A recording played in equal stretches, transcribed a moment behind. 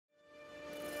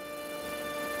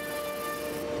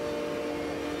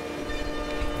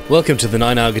Welcome to the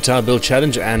 9-hour guitar build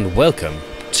challenge, and welcome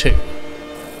to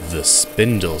the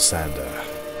Spindle Sander.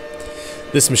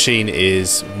 This machine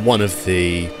is one of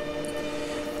the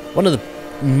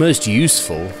most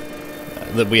useful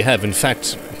that we have. In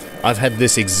fact, I've had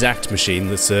this exact machine,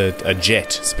 that's a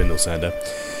jet spindle sander,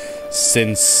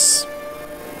 since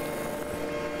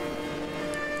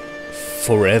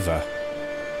forever.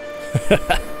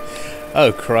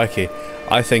 Oh crikey,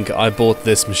 I think I bought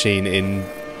this machine in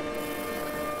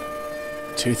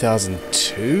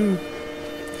 2002?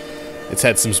 It's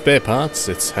had some spare parts,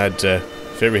 it's had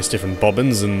various different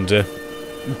bobbins, and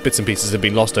bits and pieces have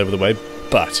been lost over the way,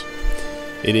 but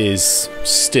it is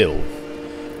still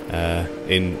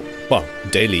in, well,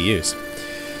 daily use.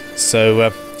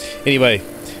 So anyway,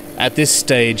 at this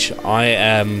stage I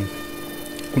am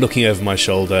looking over my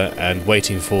shoulder and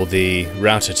waiting for the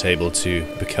router table to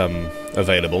become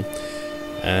available,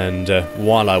 and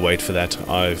while I wait for that,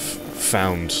 I've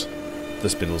found the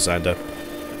Spindle Sander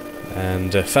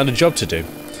and found a job to do.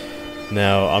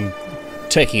 Now I'm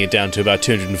taking it down to about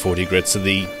 240 grit, so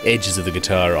the edges of the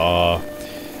guitar are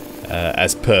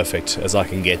as perfect as I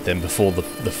can get them before the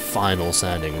final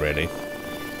sanding, really.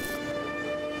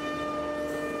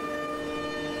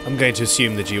 I'm going to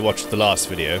assume that you watched the last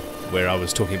video where I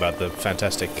was talking about the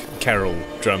fantastic Carroll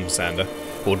drum sander,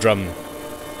 or drum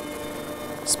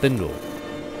spindle.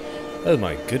 Oh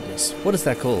my goodness, what is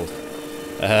that called?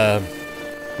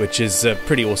 Which is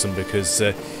pretty awesome, because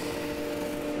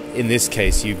in this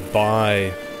case you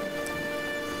buy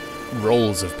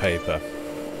rolls of paper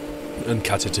and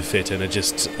cut it to fit, and it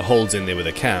just holds in there with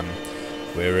a cam,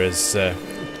 whereas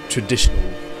traditional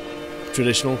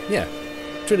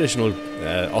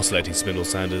oscillating spindle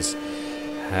sanders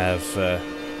have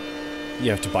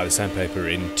you have to buy the sandpaper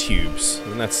in tubes,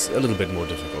 and that's a little bit more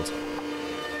difficult,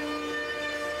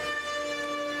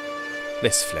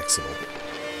 less flexible.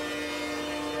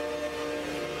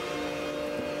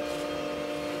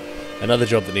 Another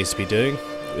job that needs to be doing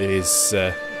is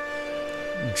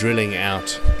drilling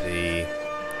out the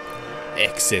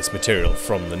excess material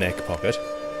from the neck pocket.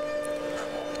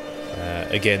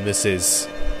 Again,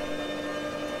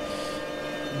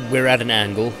 we're at an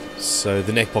angle, so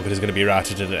the neck pocket is going to be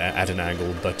routed at an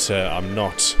angle, but I'm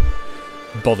not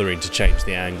bothering to change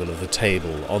the angle of the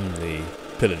table on the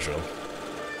pillar drill.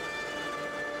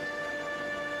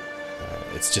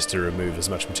 It's just to remove as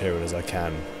much material as I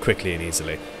can quickly and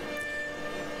easily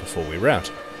before we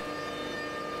route.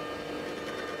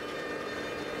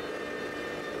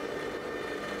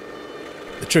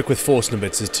 The trick with force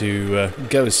limits is to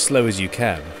go as slow as you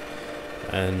can,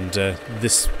 and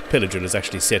this pillar drill is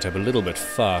actually set up a little bit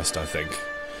fast, I think.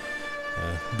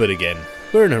 But again,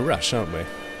 we're in a rush, aren't we?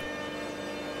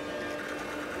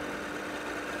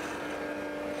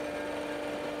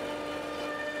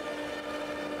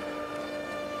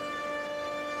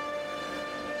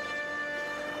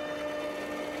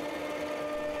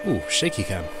 Ooh, shaky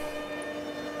cam.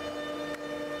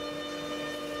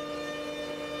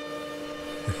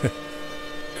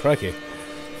 Crikey.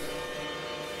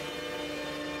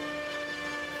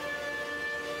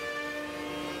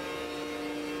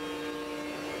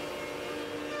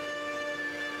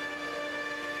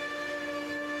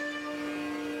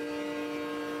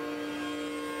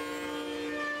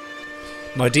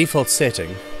 My default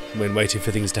setting, when waiting for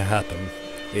things to happen,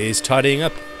 is tidying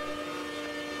up.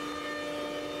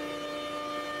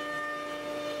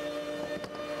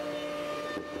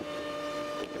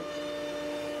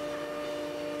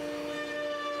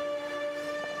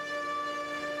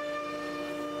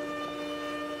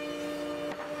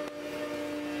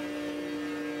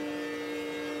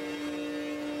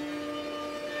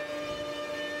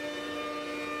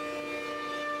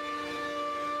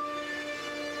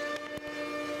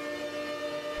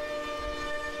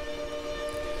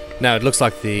 Now it looks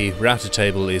like the router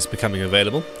table is becoming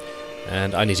available,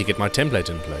 and I need to get my template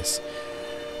in place.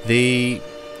 The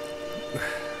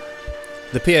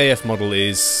PAF model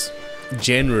is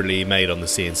generally made on the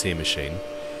CNC machine,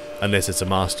 unless it's a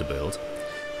master build,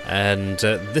 and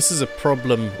this is a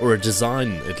problem, or a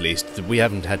design at least, that we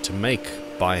haven't had to make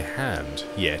by hand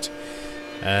yet,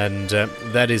 and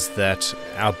that is that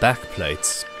our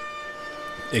backplates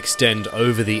extend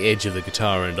over the edge of the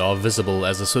guitar and are visible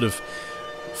as a sort of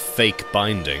fake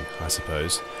binding, I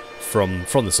suppose, from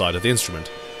the side of the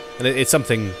instrument, and it's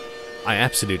something I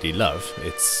absolutely love.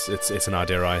 It's an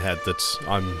idea I had that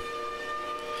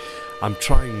I'm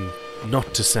trying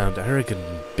not to sound arrogant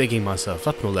and bigging myself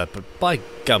up and all that, but by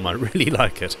gum, I really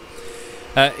like it.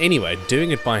 Anyway,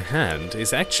 doing it by hand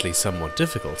is actually somewhat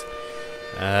difficult.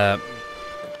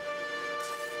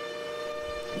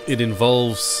 It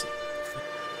involves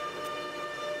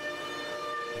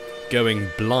going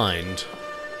blind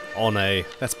on a...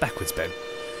 That's backwards, Ben.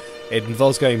 It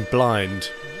involves going blind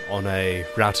on a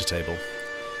router table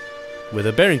with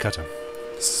a bearing cutter.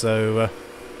 So,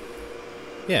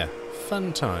 yeah,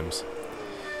 fun times.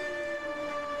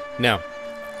 Now,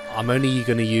 I'm only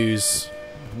going to use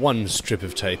one strip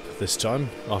of tape this time,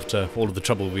 after all of the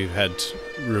trouble we've had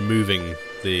removing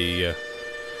the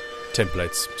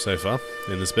templates so far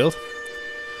in this build.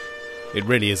 It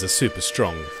really is a super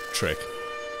strong trick.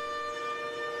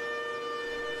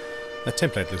 That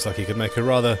template looks like you could make a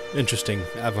rather interesting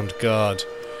avant-garde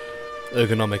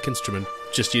ergonomic instrument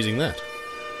just using that.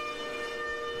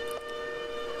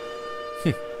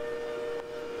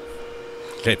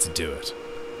 Let's do it.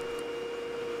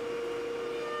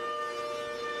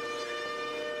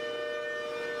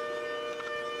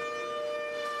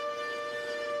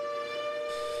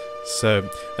 So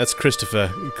that's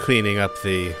Christopher cleaning up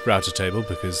the router table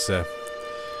because,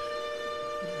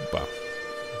 well,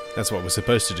 that's what we're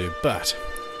supposed to do. But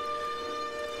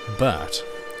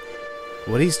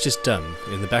what he's just done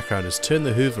in the background is turn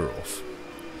the hoover off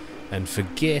and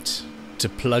forget to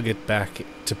plug it back,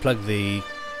 to plug the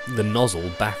nozzle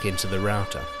back into the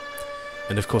router.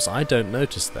 And of course I don't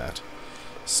notice that.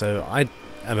 So I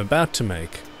am about to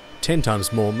make 10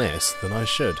 times more mess than I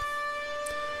should.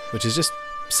 Which is just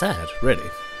sad, really.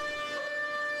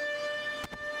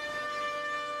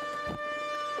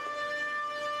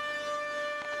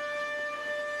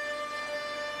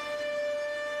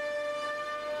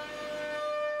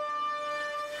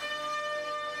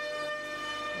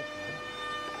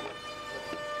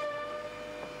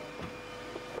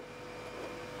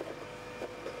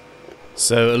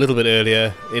 So a little bit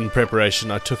earlier, in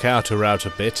preparation, I took out a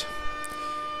router bit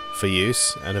for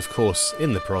use, and of course,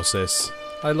 in the process,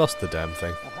 I lost the damn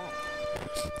thing.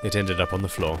 It ended up on the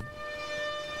floor.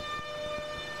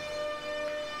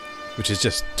 Which is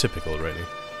just typical, really.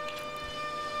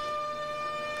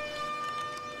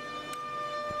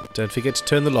 Don't forget to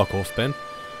turn the lock off, Ben.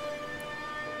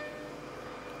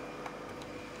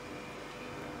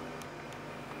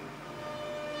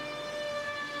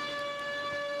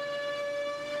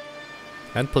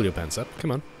 And pull your pants up, come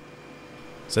on.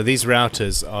 So these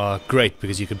routers are great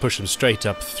because you can push them straight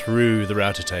up through the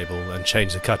router table and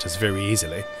change the cutters very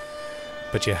easily.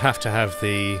 But you have to have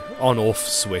the on-off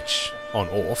switch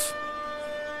on-off.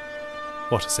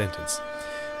 What a sentence.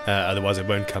 Otherwise it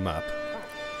won't come up.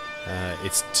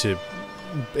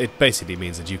 It basically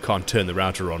means that you can't turn the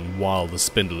router on while the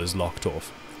spindle is locked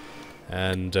off.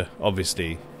 And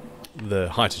obviously the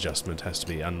height adjustment has to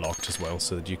be unlocked as well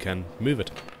so that you can move it.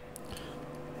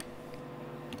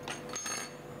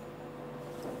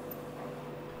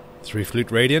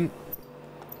 Three-flute radiant.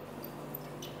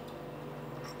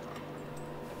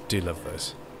 Do love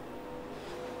those.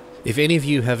 If any of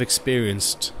you have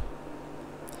experienced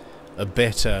a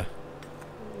better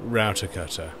router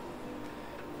cutter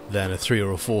than a 3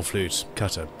 or a 4 flute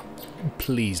cutter,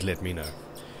 please let me know.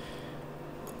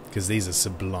 Because these are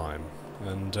sublime,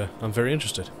 and I'm very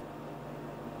interested.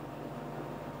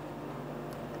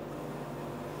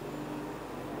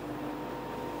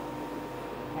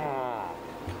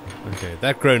 Okay,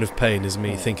 that groan of pain is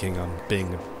me thinking I'm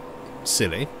being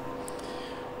silly.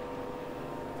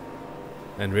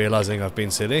 And realising I've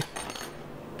been silly.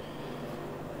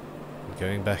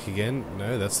 Going back again.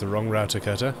 No, that's the wrong router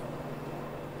cutter.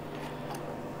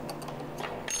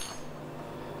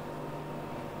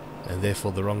 And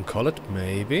therefore the wrong collet,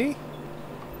 maybe?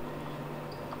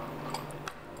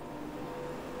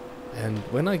 And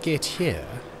when I get here,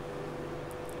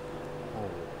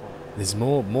 there's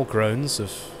more groans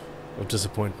of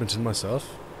disappointment in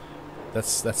myself.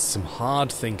 That's some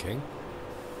hard thinking.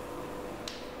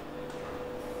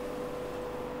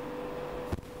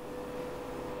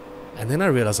 And then I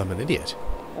realise I'm an idiot.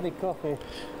 I need coffee.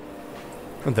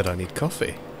 And that I need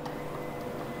coffee.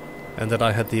 And that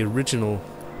I had the original...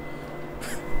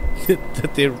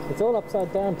 It's all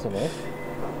upside down to me.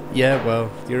 Yeah,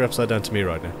 well, you're upside down to me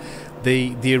right now.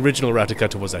 The original router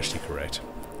cutter was actually correct.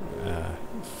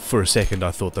 For a second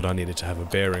I thought that I needed to have a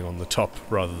bearing on the top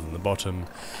rather than the bottom.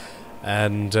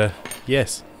 And,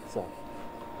 yes. So.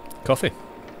 Coffee.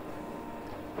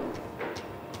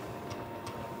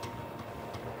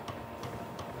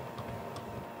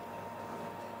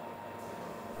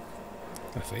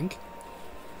 I think.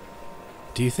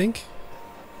 Do you think?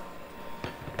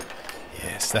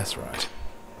 Yes, that's right.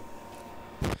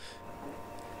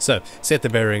 So, set the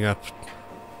bearing up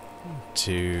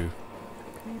to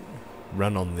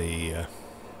run on the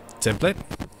template.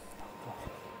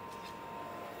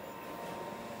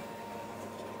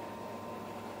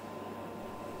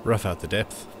 Rough out the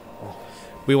depth.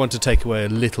 we want to take away a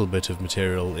little bit of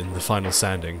material in the final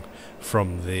sanding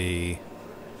from the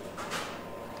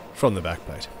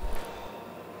backplate.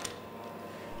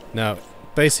 Now,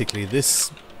 basically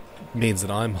this means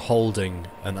that I'm holding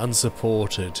an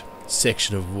unsupported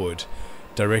section of wood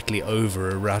directly over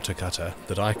a router cutter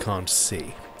that I can't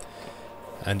see.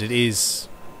 And it is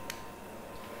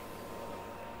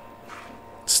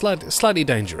slightly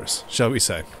dangerous, shall we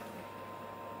say.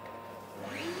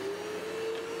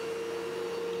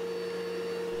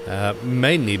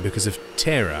 Mainly because of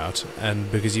tear out,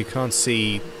 and because you can't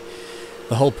see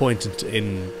the whole point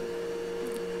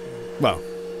well,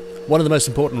 one of the most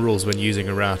important rules when using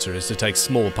a router is to take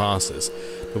small passes,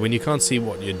 but when you can't see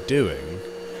what you're doing,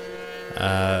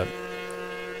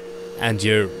 and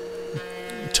you're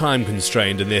time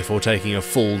constrained and therefore taking a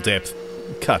full depth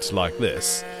cut like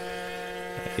this,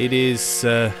 it is,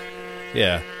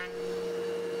 yeah,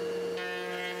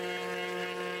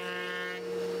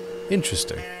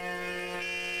 interesting.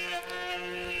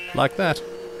 Like that.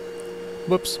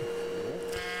 Whoops.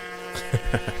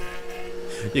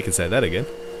 You can say that again.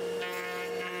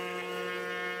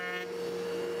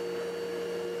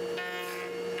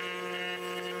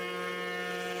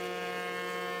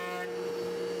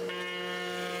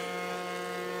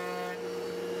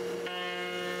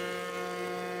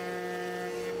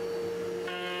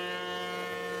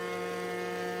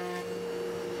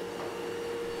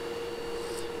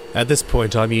 At this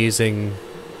point I'm using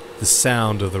the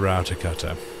sound of the router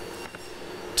cutter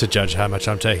to judge how much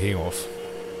I'm taking off.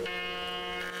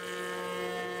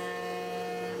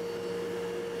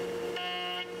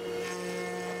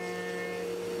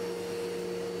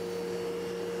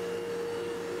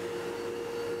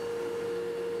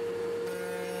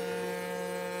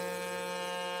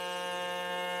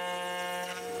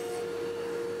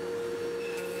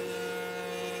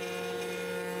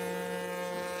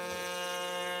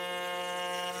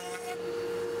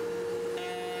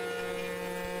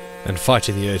 And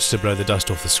fighting the urge to blow the dust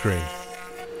off the screen.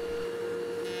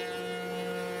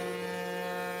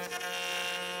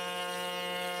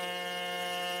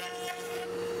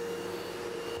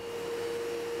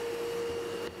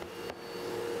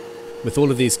 With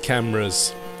all of these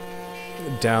cameras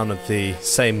down at the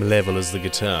same level as the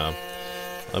guitar,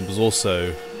 I was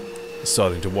also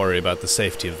starting to worry about the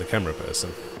safety of the camera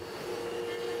person.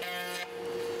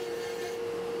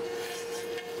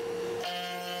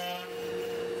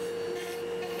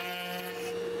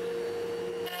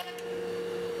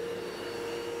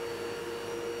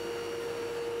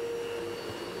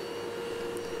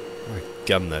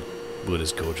 Gum, that wood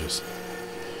is gorgeous.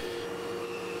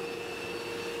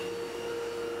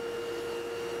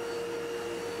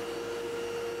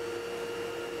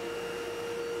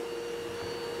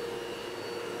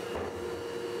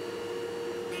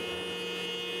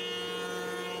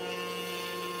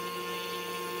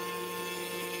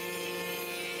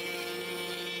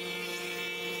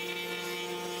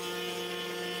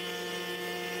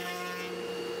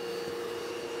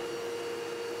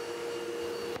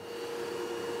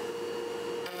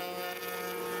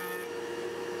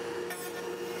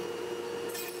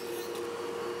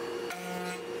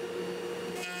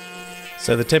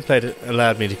 So the template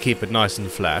allowed me to keep it nice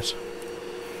and flat.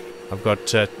 I've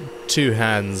got two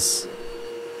hands.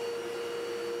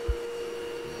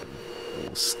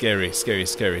 Scary, scary,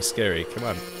 scary, scary. Come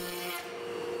on.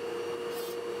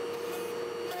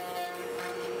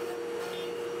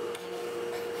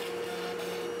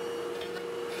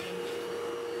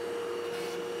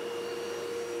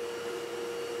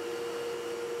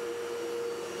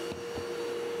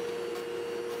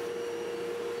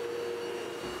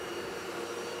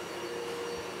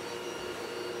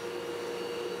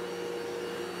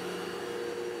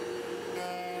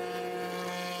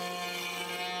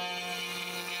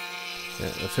 Yeah,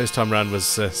 the first time round was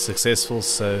successful,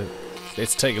 so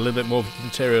let's take a little bit more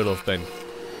material off Ben.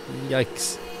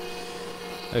 Yikes.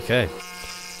 Okay.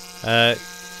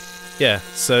 Yeah,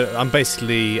 so I'm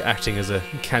basically acting as a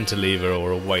cantilever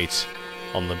or a weight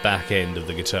on the back end of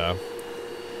the guitar.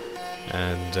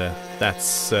 And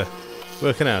that's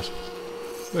working out.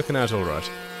 Working out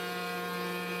alright.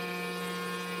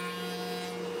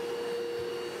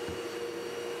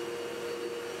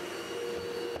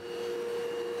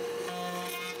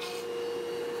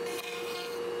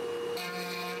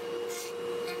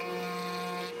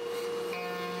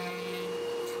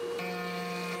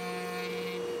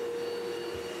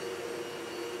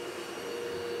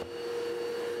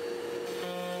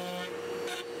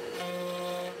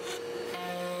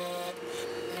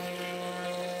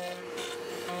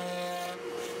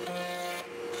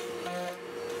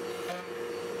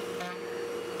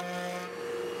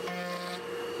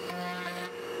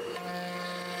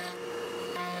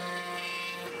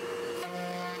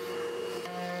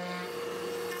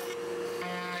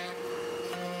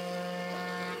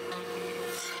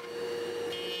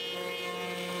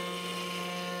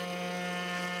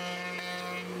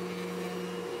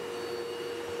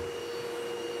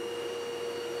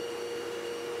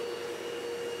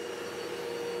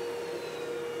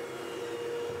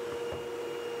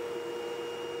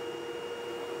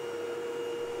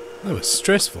 That was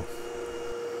stressful.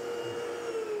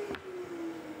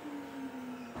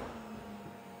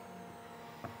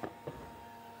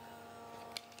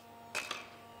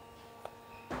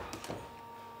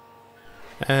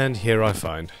 And here I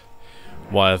find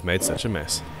why I've made such a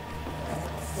mess.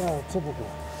 Oh, typical.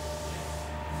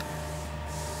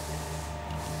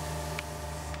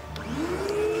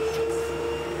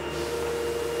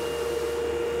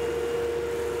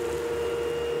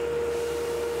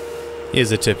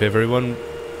 Here's a tip, everyone.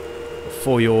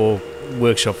 For your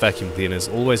workshop vacuum cleaners,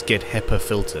 always get HEPA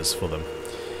filters for them.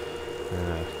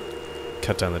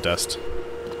 Cut down the dust.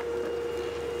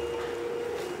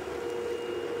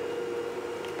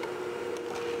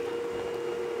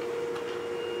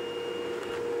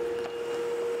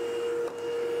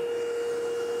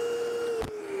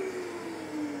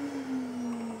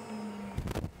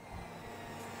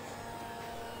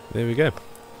 There we go.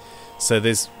 So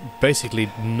there's basically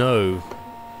no,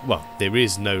 well, there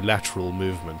is no lateral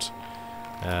movement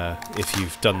if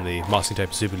you've done the masking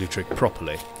tape super glue trick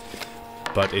properly,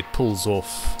 but it pulls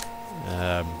off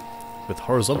with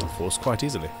horizontal force quite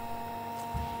easily.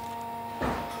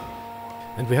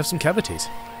 And we have some cavities.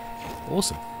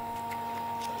 Awesome.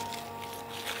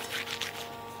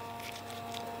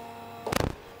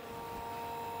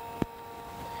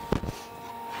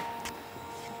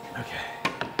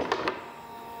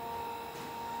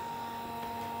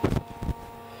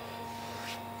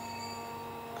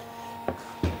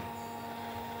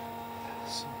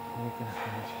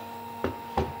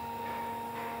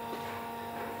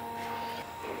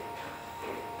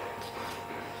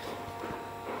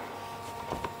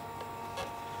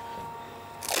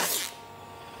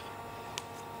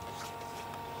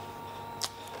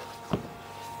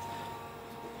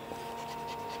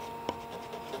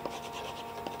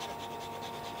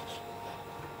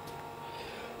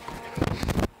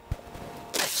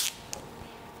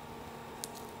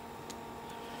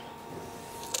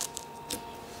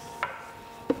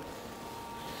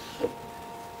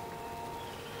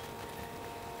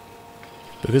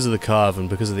 Because of the carve and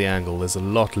because of the angle, there's a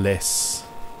lot less.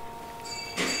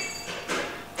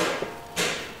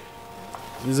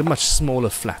 There's a much smaller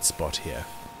flat spot here.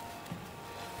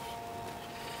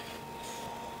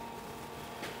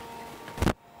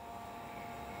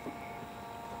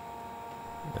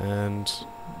 And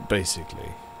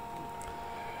basically,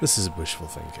 this is wishful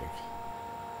thinking.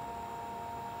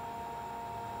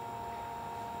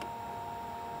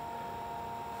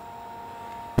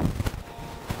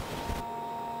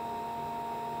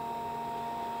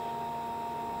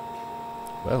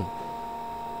 Well,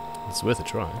 it's worth a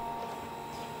try.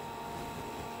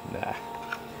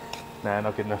 Nah,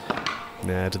 not good enough.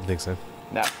 Nah, I didn't think so.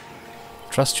 Nah.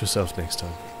 Trust yourself next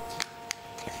time.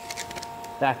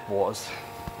 That was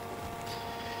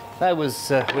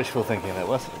wishful thinking, that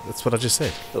was. That's what I just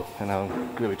said. Oh, and now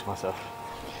I'm glue it to myself.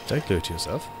 Don't glue it to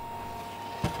yourself.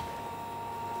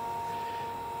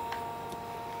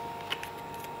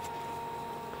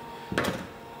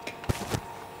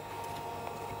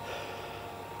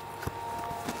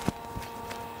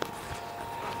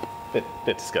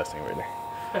 Bit disgusting, really.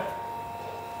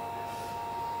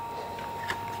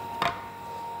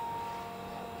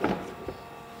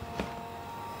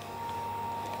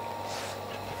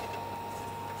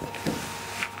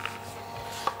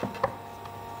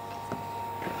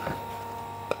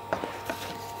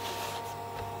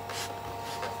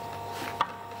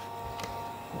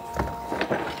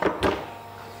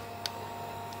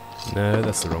 No,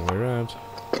 that's the wrong way around.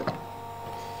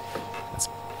 That's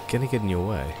gonna get in your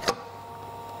way.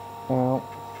 Well,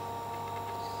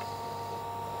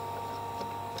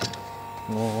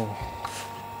 no.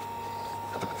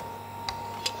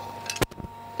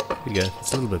 There we go.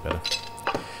 It's a little bit better.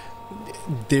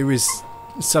 There is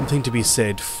something to be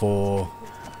said for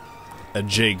a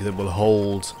jig that will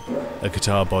hold a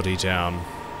guitar body down.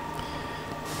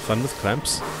 Fun with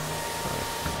clamps.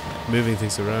 Moving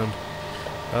things around.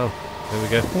 Oh, there we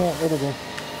go. Yeah, it'll do.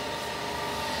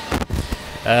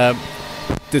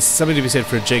 There's something to be said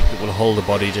for a jig that will hold the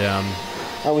body down.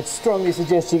 I would strongly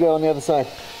suggest you go on the other side.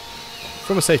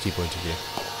 From a safety point of view.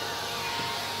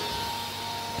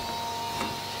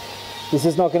 This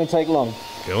is not going to take long.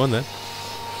 Go on then.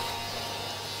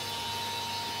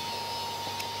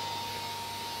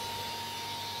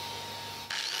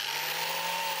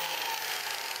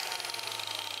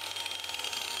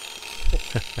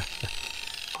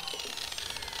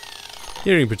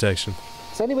 Hearing protection.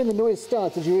 It's only when the noise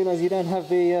starts that you realise you don't have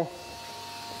the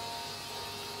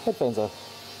headphones off.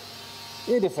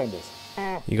 Ear defenders.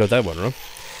 You got that one wrong.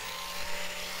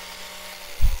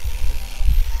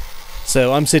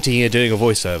 So I'm sitting here doing a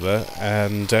voiceover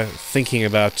and thinking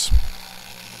about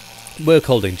work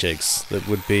holding jigs that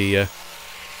would be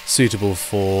suitable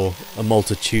for a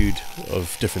multitude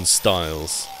of different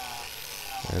styles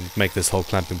and make this whole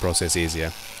clamping process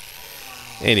easier.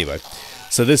 Anyway,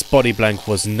 so this body blank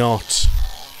was not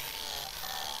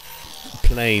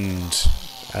planed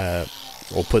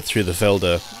or put through the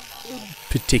felder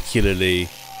particularly.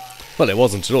 Well, it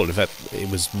wasn't at all. In fact,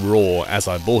 it was raw as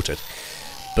I bought it,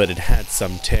 but it had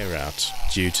some tear out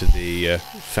due to the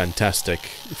fantastic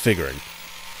figuring.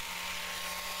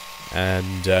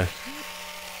 And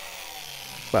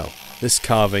well, this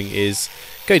carving is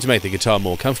going to make the guitar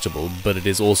more comfortable, but it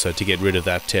is also to get rid of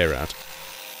that tear out.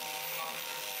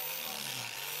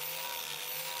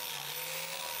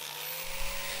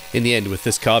 In the end, with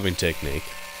this carving technique,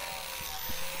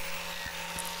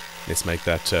 let's make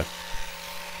that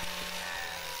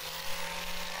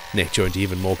neck joint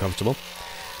even more comfortable.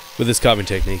 With this carving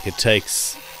technique, it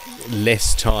takes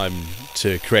less time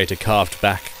to create a carved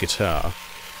back guitar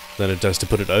than it does to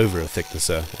put it over a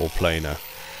thicknesser or planer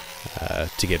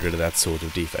to get rid of that sort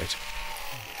of defect.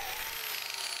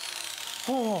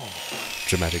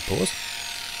 Dramatic pause.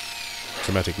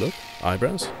 Dramatic look.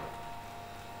 Eyebrows.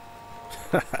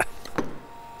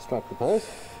 Strike the pose.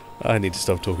 I need to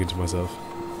stop talking to myself.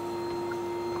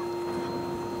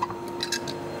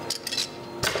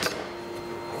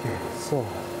 So.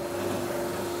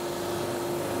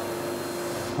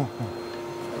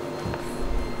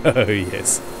 Oh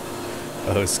yes.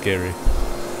 Oh, scary.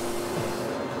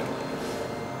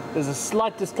 There's a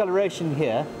slight discoloration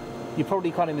here. You probably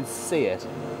can't even see it.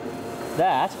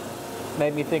 That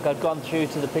made me think I'd gone through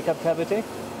to the pickup cavity,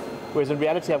 whereas in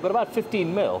reality I've got about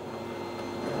 15 mil.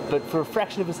 But for a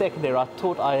fraction of a second there, I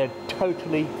thought I had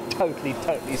totally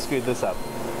screwed this up.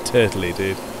 Totally,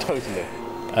 dude. Totally.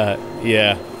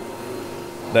 Yeah.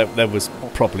 That was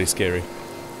properly scary.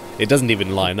 It doesn't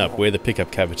even line up. Where the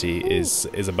pickup cavity is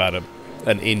about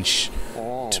an inch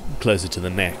closer to the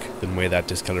neck than where that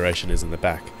discoloration is in the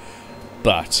back.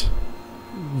 But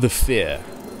the fear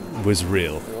was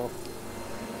real.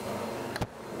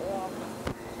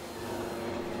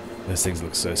 Those things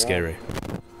look so scary.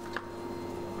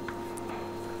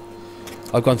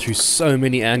 I've gone through so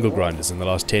many angle grinders in the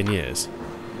last 10 years.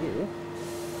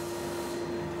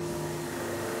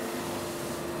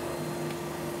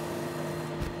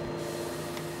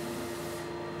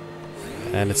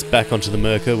 And it's back onto the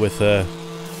Merca with a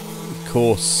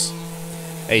coarse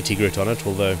 80 grit on it,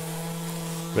 although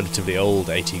relatively old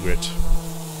 80 grit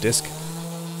disc.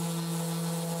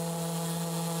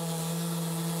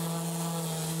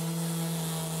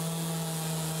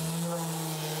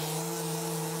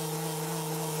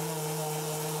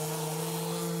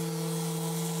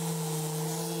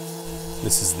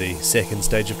 This is the second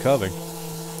stage of carving.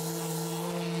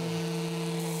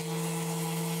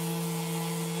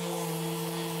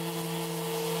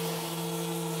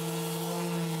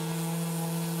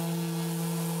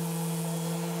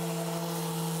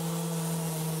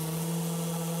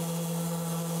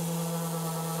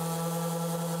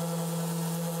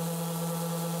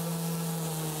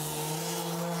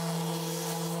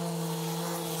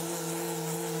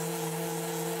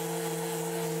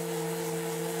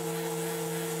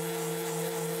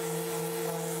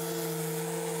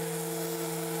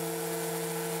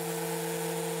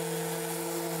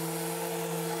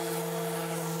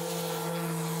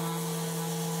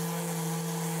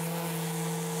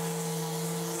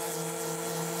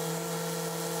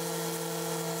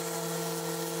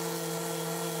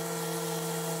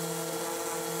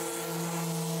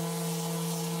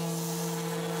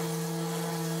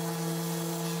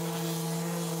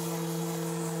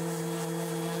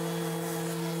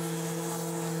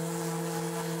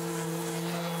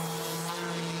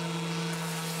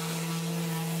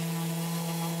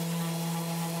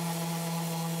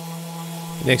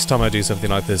 Next time I do something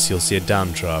like this, you'll see a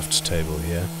downdraft table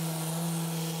here.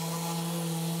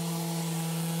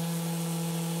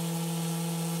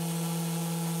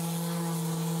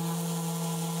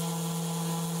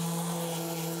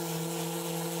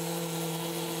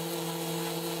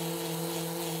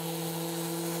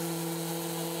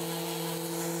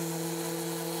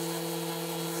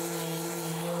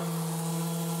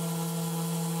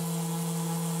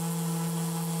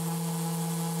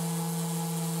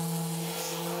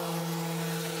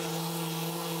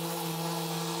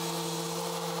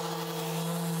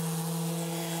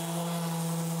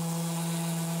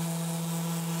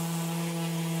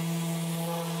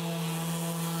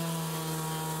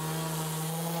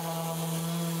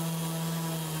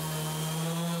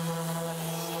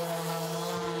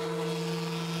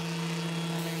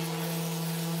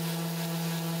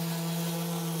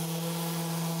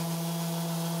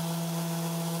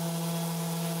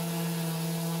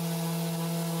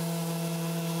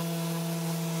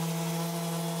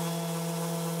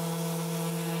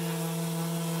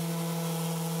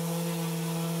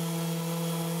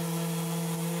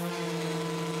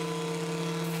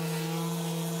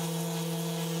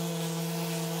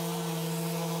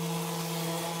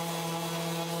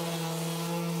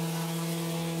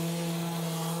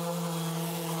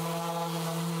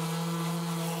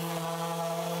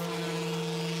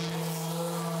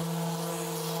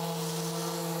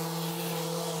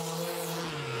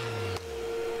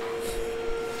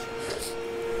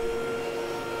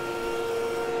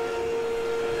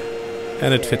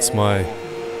 and it fits my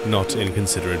not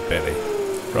inconsiderate belly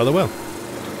rather well.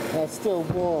 That's still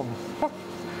warm.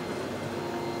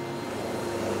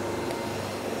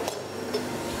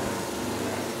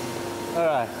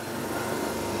 Alright.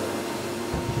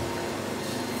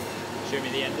 Show me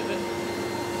the end of it.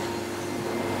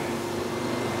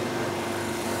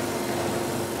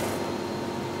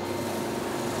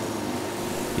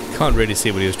 You can't really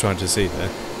see what he was trying to see there.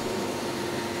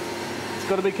 It's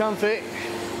got to be comfy.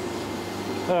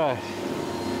 Alright.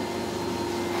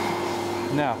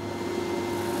 Now.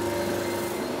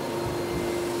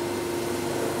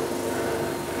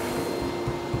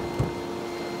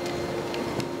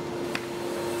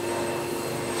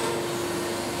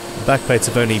 The backplates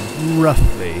have only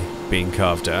roughly been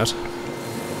carved out,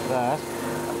 That.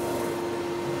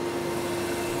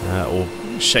 or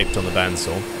shaped on the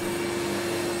bandsaw.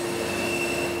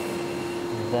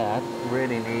 That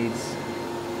really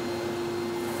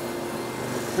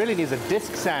needs a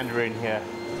disc sander in here.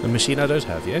 A machine I don't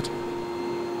have yet.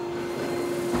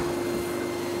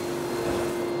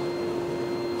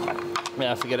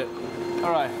 Yeah, forget it.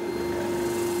 Alright.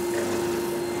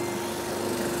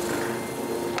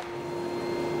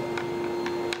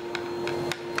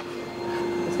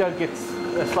 Let's go get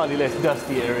a slightly less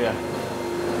dusty area.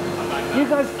 You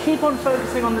guys keep on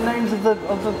focusing on the names of the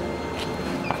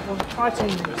Triton.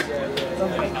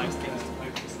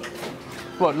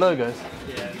 What, logos?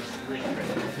 Yeah, it's really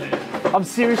pretty. I'm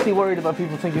seriously worried about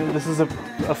people thinking that this is a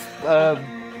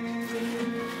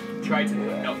Triton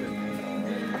have not been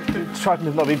paid. Triton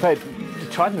have not been paid.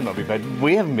 Triton have not been paid.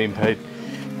 We haven't been paid.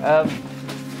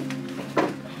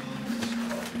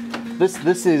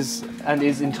 This is and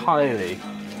is entirely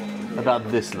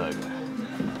about this logo.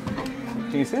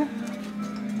 Can you see it?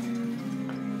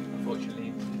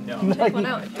 Unfortunately, no. Take one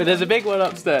out. But there's a big one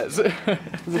upstairs. There's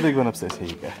a big one upstairs. Here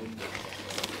you go.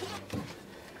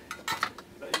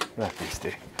 That please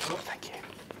do. Oh, thank you.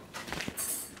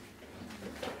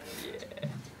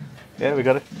 Yeah, we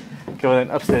got it. Go on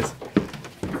then, upstairs.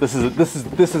 This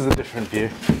is a different view.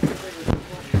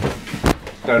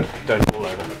 Don't fall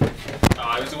over. Oh,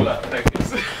 I was all out of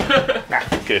focus. Ah,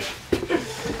 good.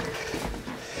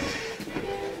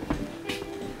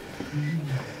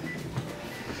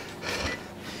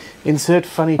 Insert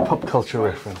funny pop culture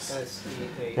reference.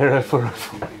 Aero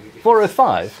 404.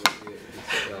 405?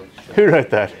 Who wrote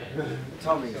that?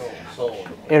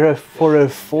 Aero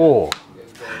 404.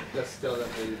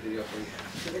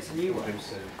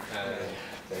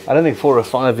 I don't think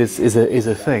 405 is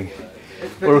a thing.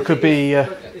 Or it could be...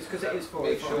 It's because it is 405.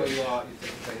 Make sure you are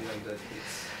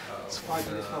it's 5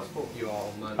 minutes past 4. You are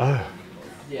on man. Oh.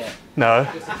 Yeah. No.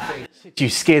 You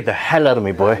scared the hell out of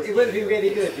me, boy. It would be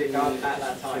really good if at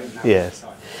that time. Yes.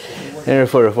 Aero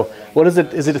 404. What is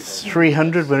it? Is it a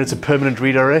 300 when it's a permanent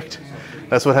redirect?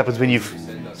 That's what happens when you've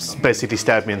basically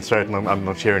stabbed me in the throat and I'm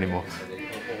not here anymore.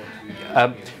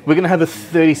 We're going to have a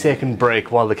 30-second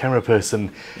break while the camera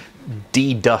person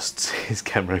de-dusts his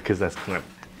camera because that's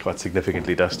quite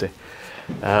significantly dusty.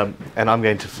 And I'm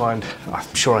going to find,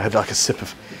 I'm sure I have like a sip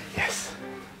of, yes.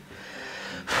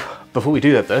 Before we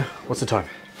do that though, what's the time?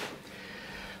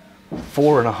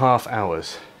 4.5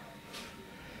 hours.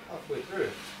 Halfway through.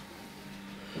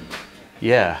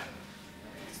 Yeah.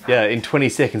 Yeah, in 20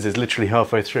 seconds it's literally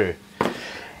halfway through.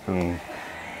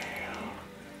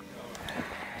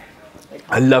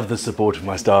 I love the support of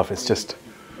my staff, it's just...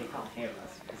 They can't hear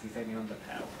us because he's only on the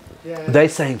pedal. They're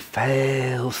saying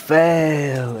fail,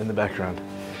 fail in the background.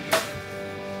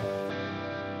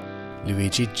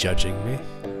 Luigi judging me?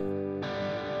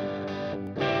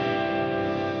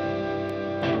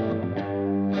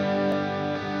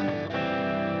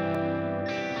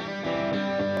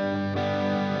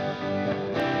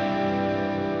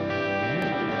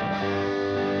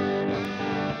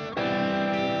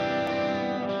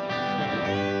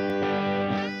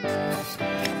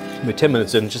 We're 10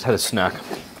 minutes in, just had a snack.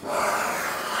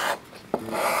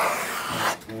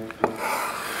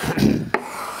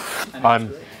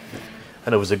 And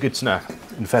it was a good snack.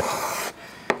 In fact,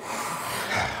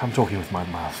 I'm talking with my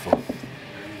mouth full.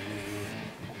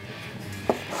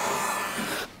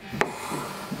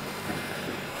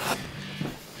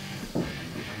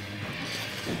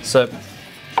 So,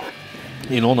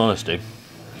 in all honesty,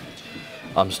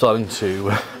 I'm starting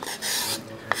to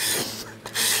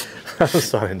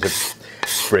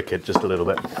brick it just a little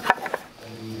bit.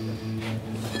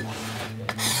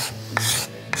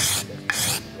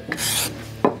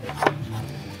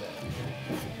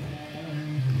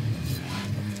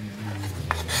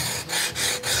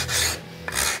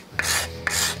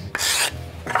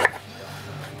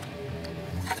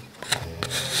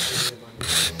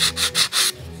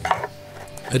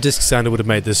 A disc sander would have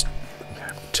made this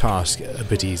task a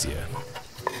bit easier.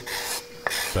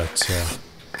 But,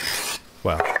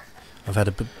 well, I've had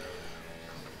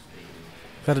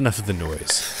enough of the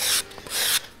noise.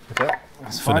 Okay,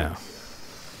 that's for fine. now.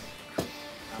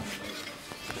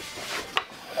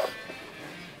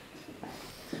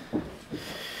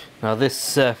 Now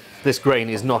this grain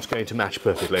is not going to match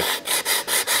perfectly.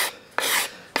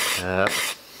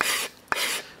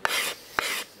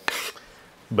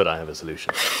 But I have a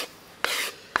solution.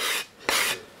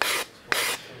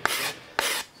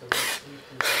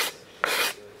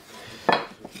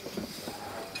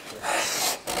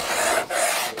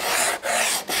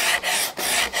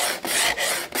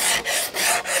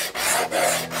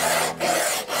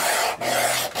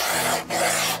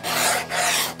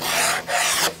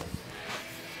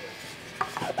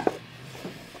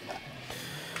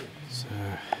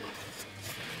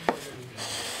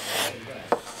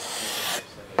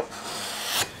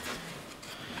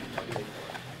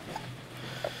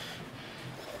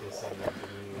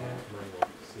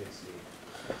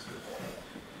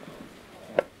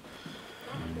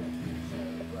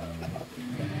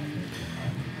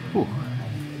 Ooh,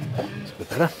 that's a bit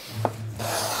better.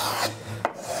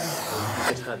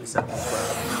 Just heard the sentence we're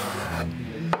out of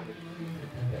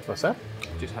What's that?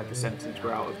 Just had the sentence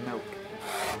we're out of milk.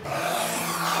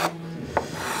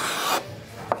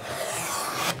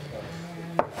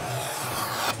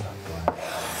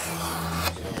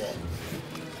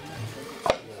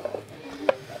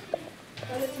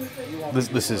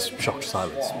 This is shocked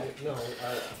silence.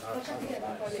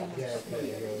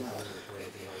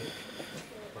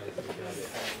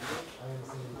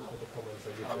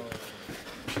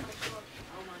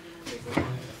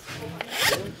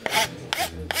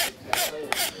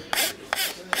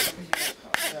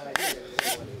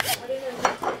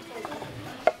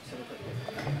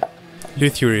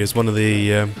 Luthiery is one of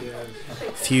the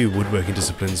few woodworking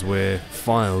disciplines where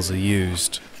files are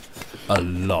used a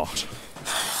lot.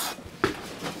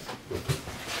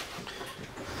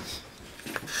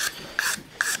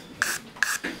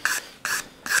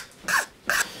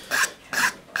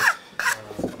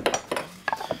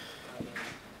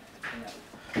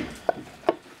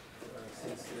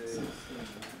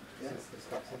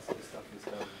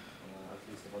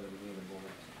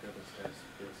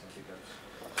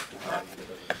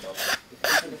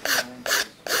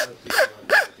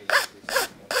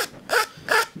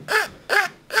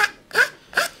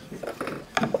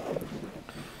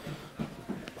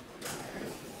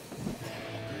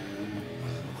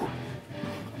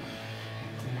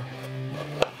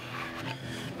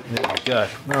 There we go.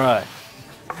 All right.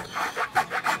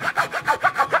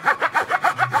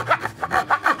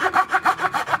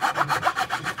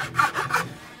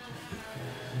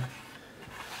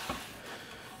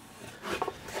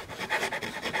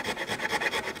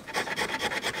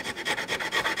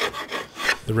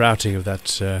 The routing of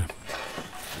that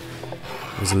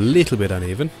was a little bit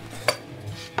uneven.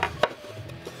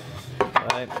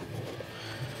 Right.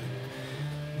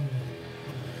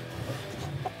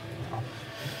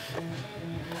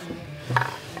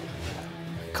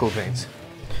 Cool beans.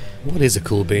 What is a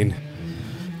cool bean?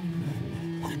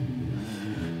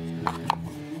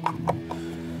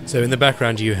 So in the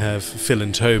background you have Phil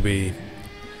and Toby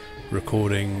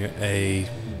recording a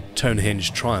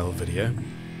Tonehenge trial video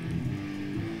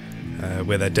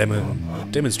where they're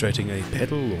demonstrating a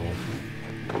pedal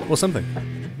or something.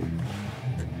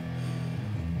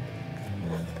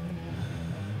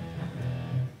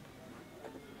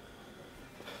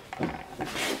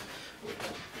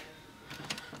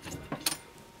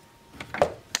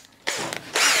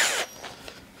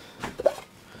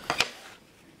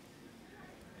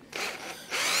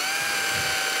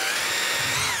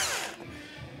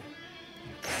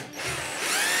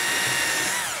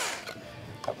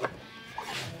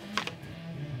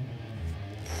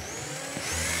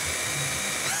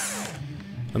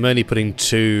 I'm only putting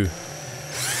 2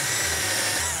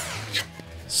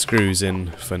 screws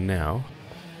in for now,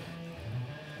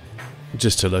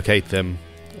 just to locate them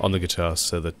on the guitar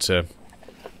so that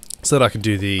I can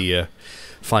do the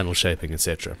final shaping,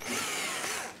 etc.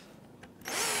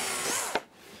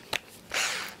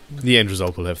 The end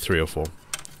result will have 3 or 4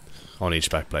 on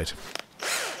each backplate.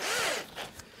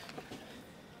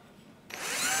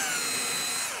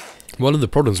 One of the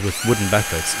problems with wooden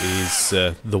backplates is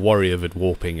the worry of it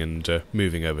warping and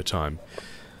moving over time.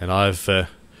 And I've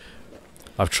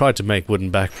tried to make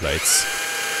wooden backplates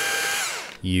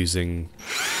using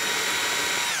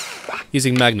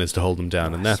magnets to hold them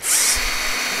down, and that's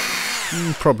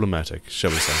problematic, shall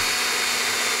we say.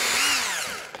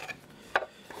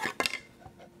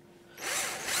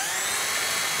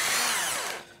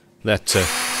 That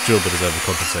drill bit is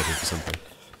overcompensating for something.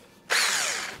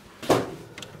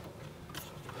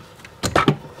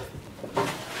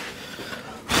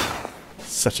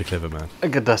 Such a clever man. I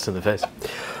got dust in the face.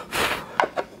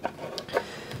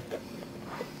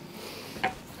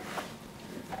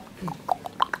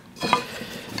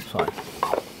 Fine.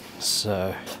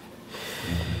 So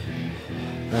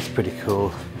that's pretty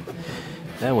cool.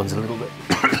 That one's a little bit.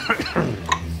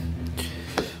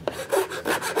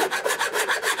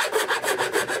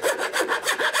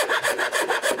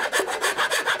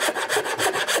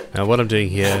 Now what I'm doing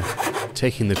here,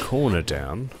 taking the corner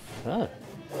down. Oh.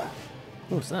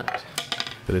 What was that?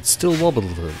 But it's still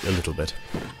wobbled a little bit.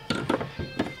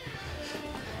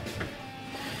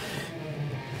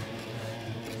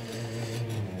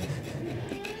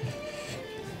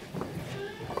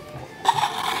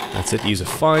 That's it, use a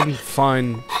fine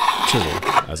chisel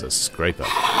as a scraper.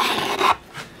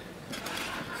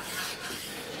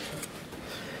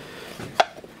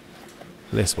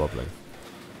 Less wobbling.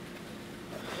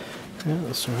 Yeah,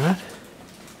 that's alright.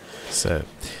 So,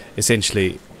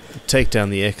 essentially, take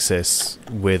down the excess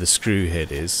where the screw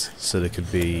head is, so that it can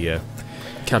be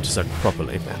countersunk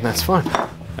properly. And that's fine.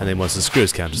 And then once the screw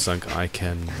is countersunk, I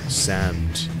can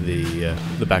sand the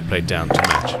backplate down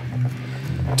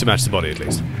to match the body at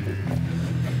least.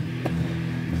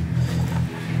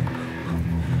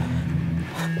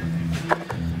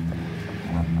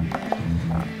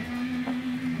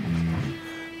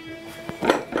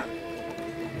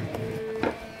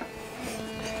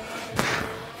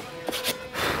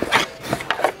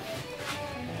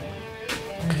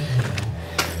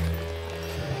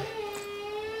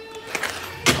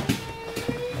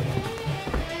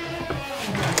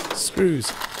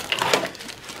 Screws.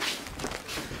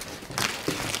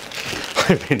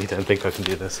 I really don't think I can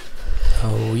do this.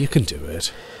 Oh, you can do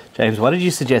it. James, why did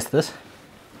you suggest this?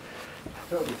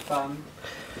 It'll be fun.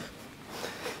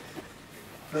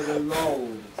 For the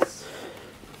lulls.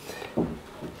 What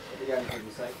are you going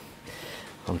to say?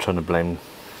 I'm trying to blame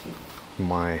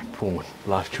my poor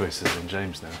life choices on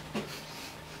James now.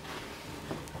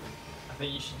 I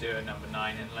think you should do a number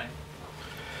 9 inlay.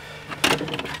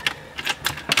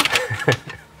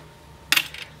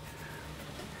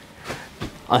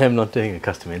 I am not doing a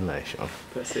custom inlay, Sean.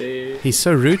 Pussy. He's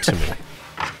so rude to me.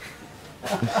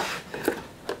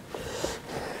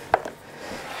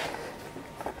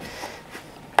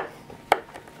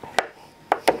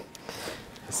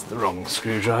 It's the wrong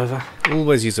screwdriver.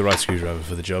 Always use the right screwdriver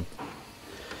for the job.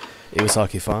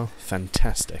 Iwasaki file,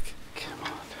 fantastic. Come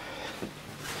on.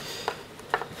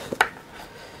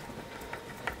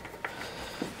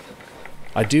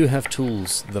 I do have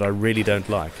tools that I really don't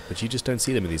like, but you just don't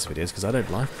see them in these videos because I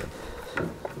don't like them.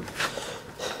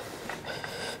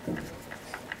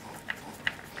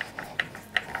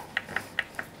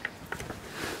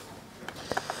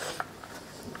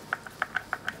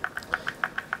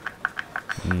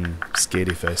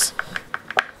 Scaredy face.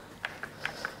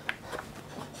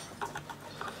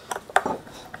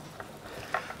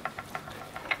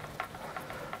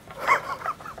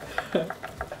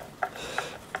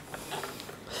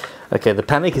 Okay, the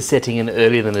panic is setting in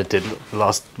earlier than it did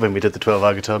last when we did the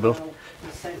 12-hour guitar build. Well,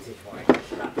 percentage-wise,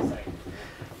 it's about the same.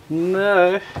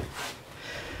 No.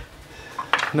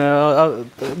 No,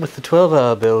 with the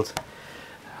 12-hour build,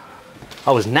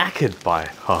 I was knackered by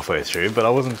halfway through, but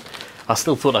I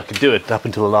still thought I could do it up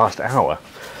until the last hour.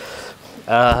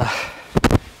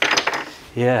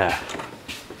 Yeah.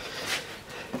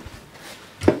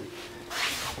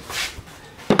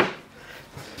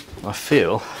 I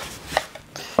feel...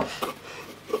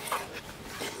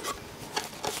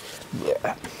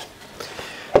 Yeah.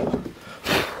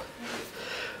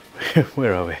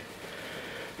 Where are we?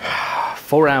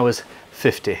 4 hours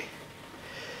 50.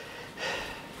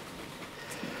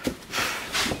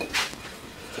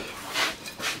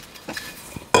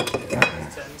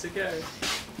 10 to go.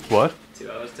 What? 2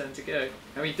 hours 10 to go.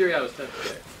 I mean 3 hours 10 to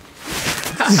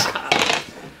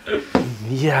go.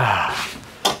 Yeah.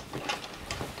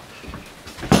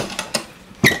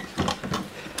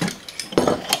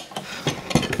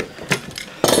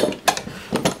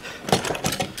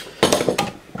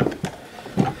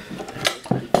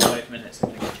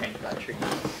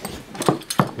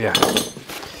 Yeah.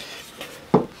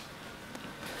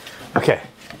 Okay,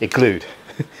 it glued.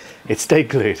 It stayed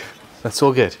glued. That's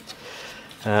all good.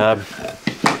 Alright,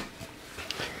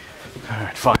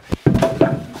 fine.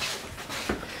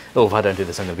 Oh, if I don't do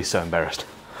this, I'm going to be so embarrassed.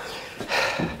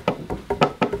 Well,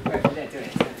 if you don't do it,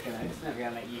 it's never going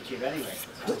to make YouTube anyway.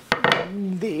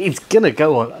 It's going to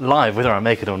go on live whether I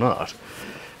make it or not.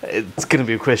 It's going to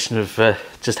be a question of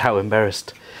just how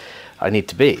embarrassed I need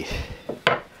to be.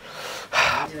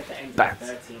 Bounce.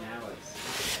 13 hours.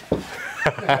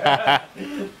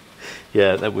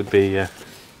 Yeah, that would be,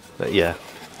 yeah,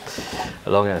 a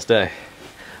long ass day.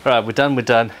 Alright, we're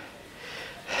done.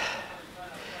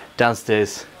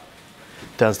 Downstairs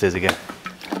again.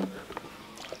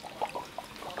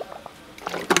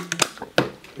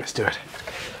 Let's do it.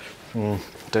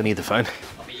 Don't need the phone.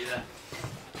 I'll be there.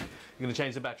 I'm gonna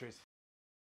change the batteries.